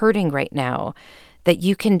room is hurting right now, that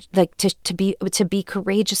you can to be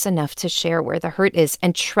courageous enough to share where the hurt is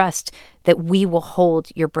and trust that we will hold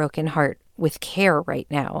your broken heart with care right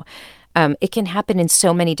now. It can happen in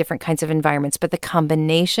so many different kinds of environments, but the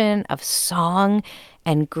combination of song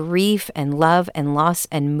and grief and love and loss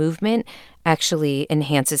and movement actually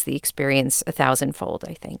enhances the experience 1,000-fold,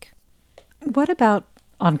 I think. What about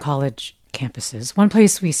on college campuses. One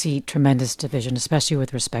place we see tremendous division, especially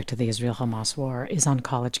with respect to the Israel-Hamas war, is on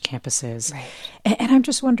college campuses. Right. And I'm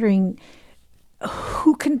just wondering,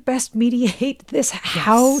 who can best mediate this?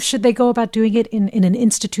 How should they go about doing it in an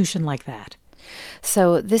institution like that?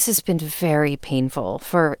 So this has been very painful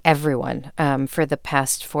for everyone for the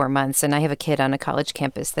past 4 months. And I have a kid on a college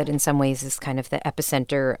campus that in some ways is kind of the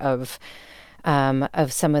epicenter of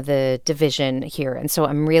some of the division here. And so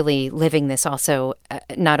I'm really living this also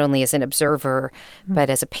not only as an observer, but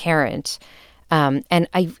as a parent. And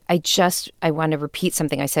I want to repeat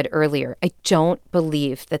something I said earlier. I don't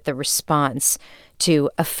believe that the response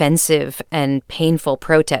to offensive and painful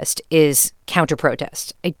protest is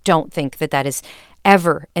counter-protest. I don't think that that is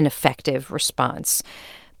ever an effective response.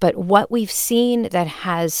 But what we've seen that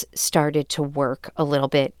has started to work a little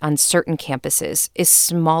bit on certain campuses is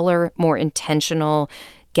smaller, more intentional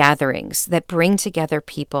gatherings that bring together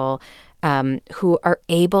people who are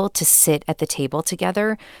able to sit at the table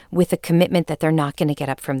together with a commitment that they're not going to get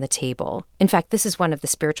up from the table. In fact, this is one of the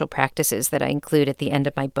spiritual practices that I include at the end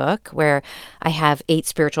of my book, where I have 8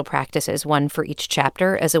 spiritual practices, one for each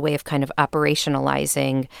chapter, as a way of kind of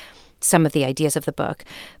operationalizing some of the ideas of the book.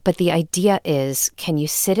 But the idea is, can you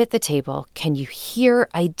sit at the table? Can you hear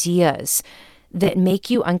ideas that make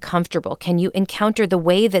you uncomfortable? Can you encounter the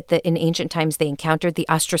way that in ancient times they encountered the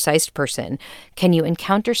ostracized person? Can you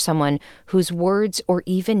encounter someone whose words or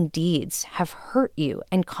even deeds have hurt you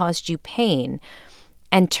and caused you pain,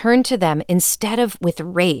 and turn to them instead of with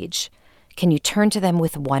rage? Can you turn to them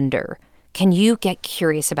with wonder? Can you get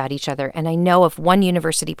curious about each other? And I know of one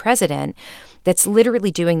university president that's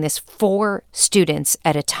literally doing this for students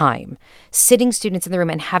at a time, sitting students in the room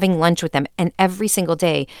and having lunch with them. And every single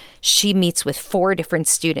day she meets with 4 different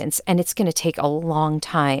students. And it's going to take a long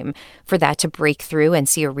time for that to break through and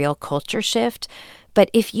see a real culture shift. But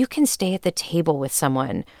if you can stay at the table with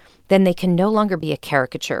someone, then they can no longer be a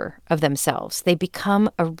caricature of themselves. They become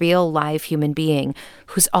a real live human being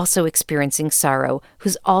who's also experiencing sorrow,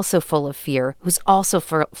 who's also full of fear, who's also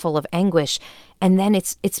full of anguish. And then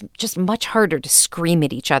it's just much harder to scream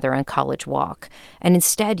at each other on College Walk. And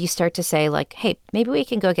instead you start to say like, hey, maybe we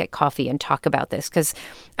can go get coffee and talk about this, because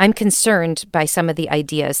I'm concerned by some of the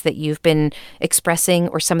ideas that you've been expressing,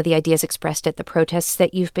 or some of the ideas expressed at the protests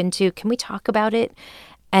that you've been to. Can we talk about it?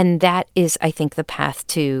 And that is, I think, the path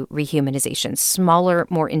to rehumanization. Smaller,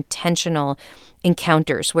 more intentional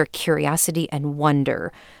encounters where curiosity and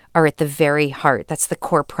wonder are at the very heart. That's the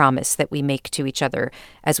core promise that we make to each other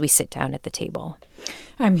as we sit down at the table.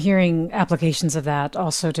 I'm hearing applications of that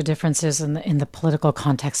also to differences in the political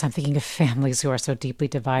context. I'm thinking of families who are so deeply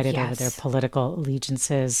divided over their political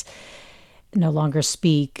allegiances, no longer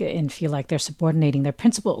speak and feel like they're subordinating their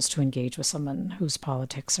principles to engage with someone whose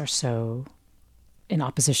politics are so in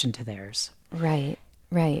opposition to theirs. Right.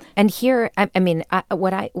 And here,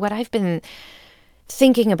 what I've been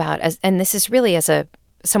thinking about, and this is really as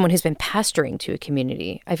someone who's been pastoring to a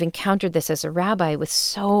community, I've encountered this as a rabbi with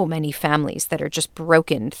so many families that are just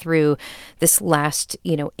broken through this last,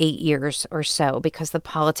 8 years or so, because the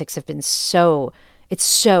politics have been it's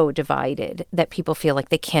so divided that people feel like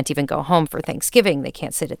they can't even go home for Thanksgiving. They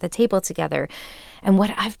can't sit at the table together. And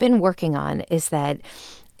what I've been working on is that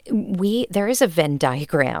there is a Venn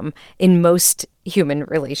diagram in most human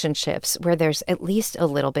relationships where there's at least a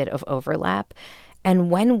little bit of overlap. And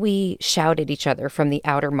when we shout at each other from the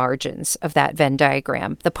outer margins of that Venn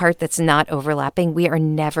diagram, the part that's not overlapping, we are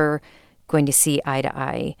never going to see eye to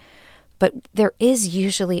eye. But there is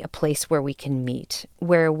usually a place where we can meet,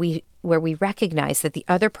 where we recognize that the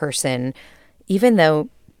other person, even though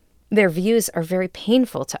their views are very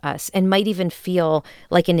painful to us and might even feel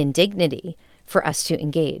like an indignity for us to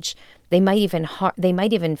engage, they might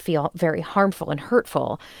even feel very harmful and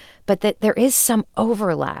hurtful, but that there is some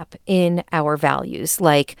overlap in our values.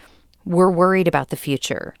 Like, we're worried about the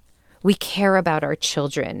future, we care about our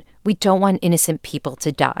children, we don't want innocent people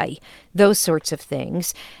to die, those sorts of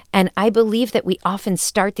things. And I believe that we often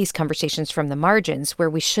start these conversations from the margins, where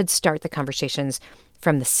we should start the conversations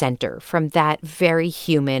from the center, from that very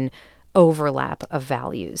human overlap of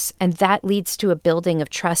values. And that leads to a building of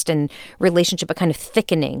trust and relationship, a kind of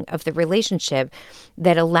thickening of the relationship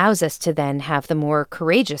that allows us to then have the more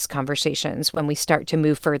courageous conversations when we start to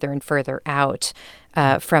move further and further out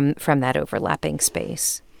from that overlapping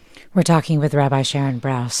space. We're talking with Rabbi Sharon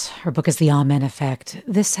Brous. Her book is The Amen Effect.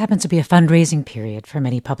 This happens to be a fundraising period for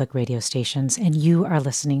many public radio stations, and you are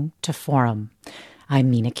listening to Forum. I'm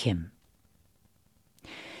Mina Kim.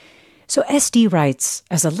 So SD writes,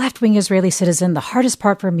 as a left-wing Israeli citizen, the hardest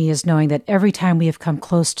part for me is knowing that every time we have come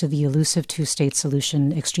close to the elusive two-state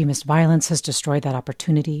solution, extremist violence has destroyed that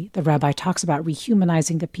opportunity. The rabbi talks about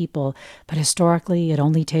rehumanizing the people, but historically it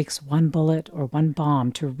only takes one bullet or one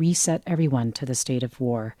bomb to reset everyone to the state of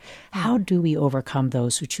war. How do we overcome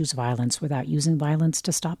those who choose violence without using violence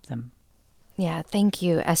to stop them? Yeah, thank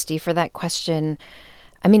you, Esty, for that question.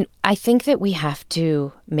 I mean, I think that we have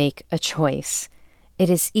to make a choice. It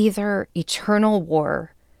is either eternal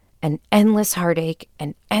war and endless heartache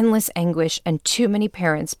and endless anguish and too many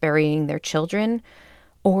parents burying their children,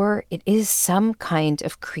 or it is some kind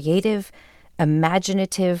of creative,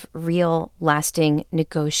 imaginative, real, lasting,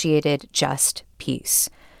 negotiated, just peace.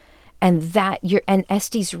 And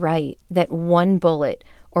Esty's right that one bullet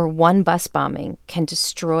or one bus bombing can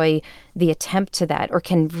destroy the attempt to that, or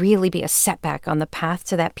can really be a setback on the path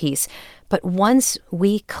to that peace. But once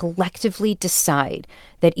we collectively decide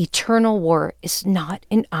that eternal war is not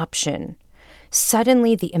an option,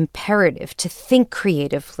 suddenly the imperative to think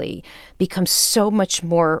creatively becomes so much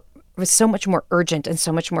more urgent and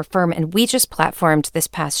so much more firm. And we just platformed this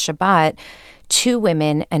past Shabbat 2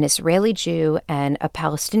 women, an Israeli Jew and a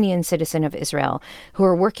Palestinian citizen of Israel, who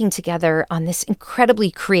are working together on this incredibly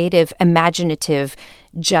creative, imaginative,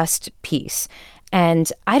 just peace.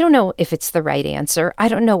 And I don't know if it's the right answer. I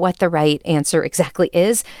don't know what the right answer exactly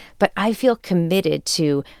is, but I feel committed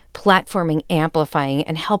to platforming, amplifying,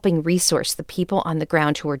 and helping resource the people on the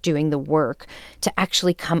ground who are doing the work to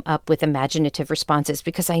actually come up with imaginative responses,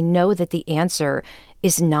 because I know that the answer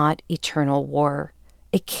is not eternal war.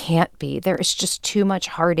 It can't be. There is just too much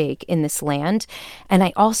heartache in this land. And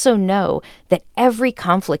I also know that every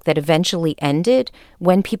conflict that eventually ended,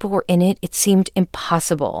 when people were in it, it seemed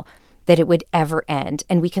impossible that it would ever end.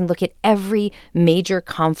 And we can look at every major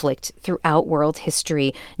conflict throughout world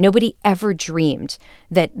history. Nobody ever dreamed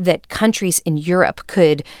that countries in Europe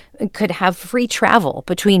could have free travel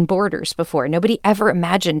between borders before. Nobody ever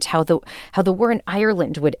imagined how the war in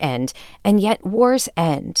Ireland would end. And yet wars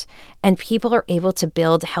end, and people are able to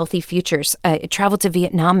build healthy futures. Travel to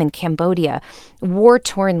Vietnam and Cambodia,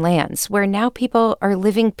 war-torn lands where now people are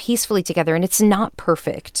living peacefully together, and it's not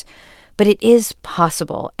perfect. But it is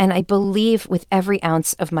possible, and I believe with every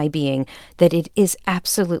ounce of my being that it is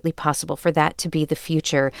absolutely possible for that to be the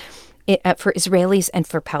future for Israelis and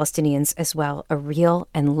for Palestinians as well, a real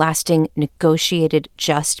and lasting, negotiated,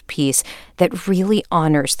 just peace that really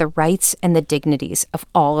honors the rights and the dignities of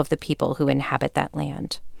all of the people who inhabit that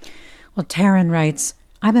land. Well, Taryn writes,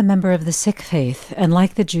 I'm a member of the Sikh faith, and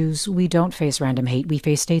like the Jews, we don't face random hate. We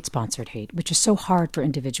face state-sponsored hate, which is so hard for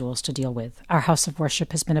individuals to deal with. Our house of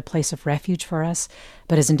worship has been a place of refuge for us,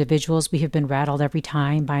 but as individuals, we have been rattled every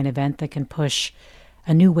time by an event that can push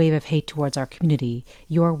a new wave of hate towards our community.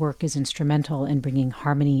 Your work is instrumental in bringing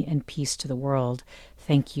harmony and peace to the world.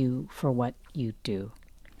 Thank you for what you do.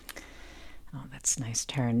 Oh, that's nice,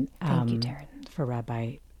 Taryn. Thank you, Taryn. For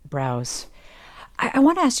Rabbi Brous. I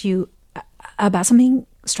want to ask you about something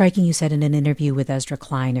striking you said in an interview with Ezra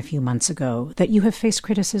Klein a few months ago, that you have faced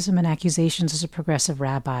criticism and accusations as a progressive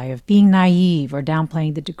rabbi of being naive or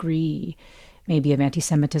downplaying the degree, maybe, of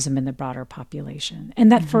anti-Semitism in the broader population,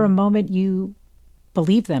 and that for a moment you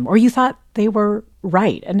believed them, or you thought they were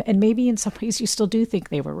right, and maybe in some ways you still do think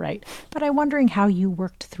they were right. But I'm wondering how you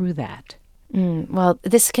worked through that. Well,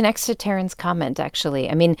 this connects to Taryn's comment, actually.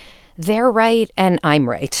 I mean, they're right and I'm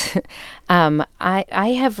right. I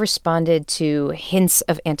have responded to hints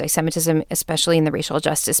of anti-Semitism, especially in the racial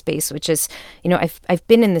justice space, which is, I've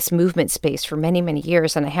been in this movement space for many, many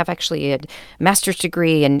years, and I have actually a master's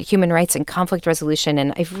degree in human rights and conflict resolution,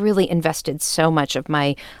 and I've really invested so much of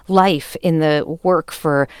my life in the work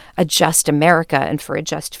for a just America and for a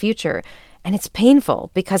just future. And it's painful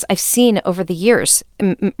because I've seen over the years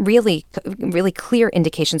really, really clear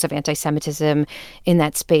indications of anti-Semitism in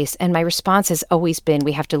that space. And my response has always been,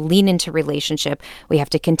 we have to lean into relationship. We have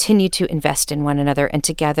to continue to invest in one another, and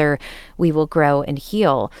together we will grow and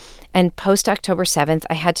heal. And post October 7th,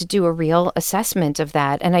 I had to do a real assessment of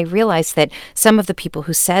that. And I realized that some of the people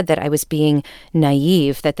who said that I was being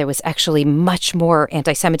naive, that there was actually much more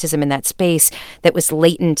anti-Semitism in that space that was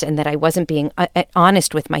latent, and that I wasn't being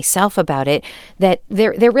honest with myself about it, that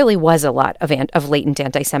there really was a lot of latent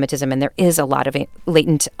anti-Semitism, and there is a lot of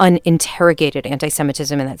latent, uninterrogated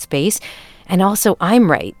anti-Semitism in that space. And also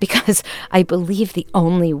I'm right, because I believe the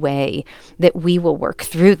only way that we will work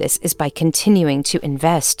through this is by continuing to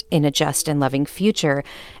invest in a just and loving future.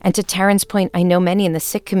 And to Taryn's point, I know many in the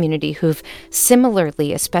Sikh community who've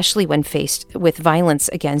similarly, especially when faced with violence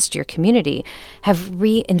against your community, have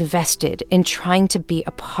reinvested in trying to be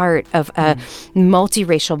a part of a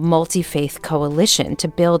multiracial, multi-faith coalition to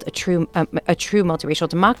build a true multiracial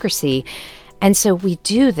democracy. And so we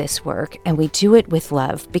do this work, and we do it with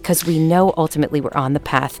love, because we know ultimately we're on the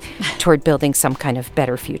path toward building some kind of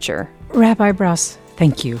better future. Rabbi Brous,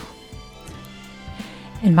 thank you.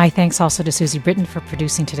 And my thanks also to Susie Britton for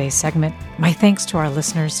producing today's segment. My thanks to our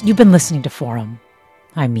listeners. You've been listening to Forum.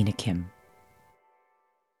 I'm Mina Kim.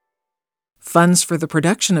 Funds for the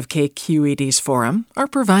production of KQED's Forum are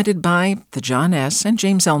provided by the John S. and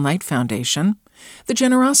James L. Knight Foundation, the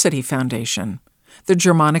Generosity Foundation, the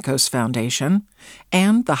Germanicos Foundation,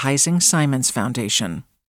 and the Heising-Simons Foundation.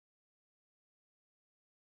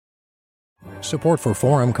 Support for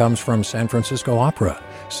Forum comes from San Francisco Opera.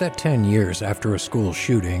 Set 10 years after a school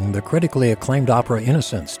shooting, the critically acclaimed opera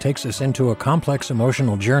Innocence takes us into a complex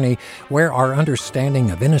emotional journey where our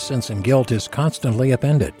understanding of innocence and guilt is constantly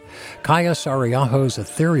upended. Kaya Sariaho's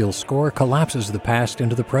ethereal score collapses the past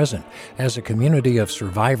into the present as a community of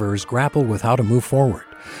survivors grapple with how to move forward.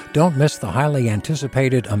 Don't miss the highly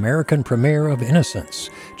anticipated American premiere of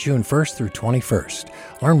Innocence, June 1st through 21st.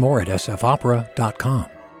 Learn more at sfopera.com.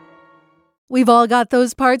 We've all got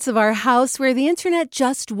those parts of our house where the internet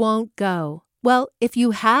just won't go. Well, if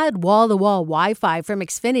you had wall-to-wall Wi-Fi from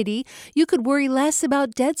Xfinity, you could worry less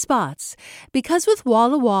about dead spots. Because with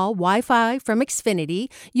wall-to-wall Wi-Fi from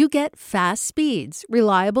Xfinity, you get fast speeds,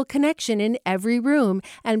 reliable connection in every room,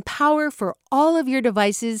 and power for all of your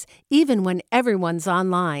devices, even when everyone's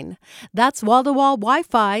online. That's wall-to-wall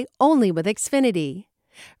Wi-Fi only with Xfinity.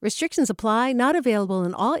 Restrictions apply, not available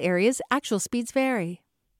in all areas. Actual speeds vary.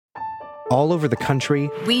 All over the country,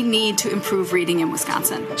 we need to improve reading in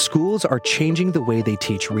Wisconsin. Schools are changing the way they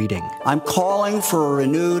teach reading. I'm calling for a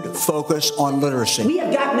renewed focus on literacy. We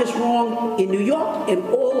have gotten this wrong in New York and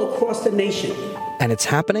all across the nation. And it's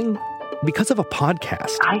happening because of a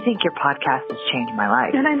podcast. I think your podcast has changed my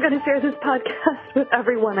life. And I'm going to share this podcast with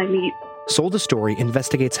everyone I meet. Sold a Story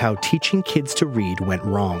investigates how teaching kids to read went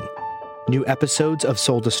wrong. New episodes of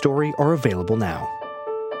Sold a Story are available now.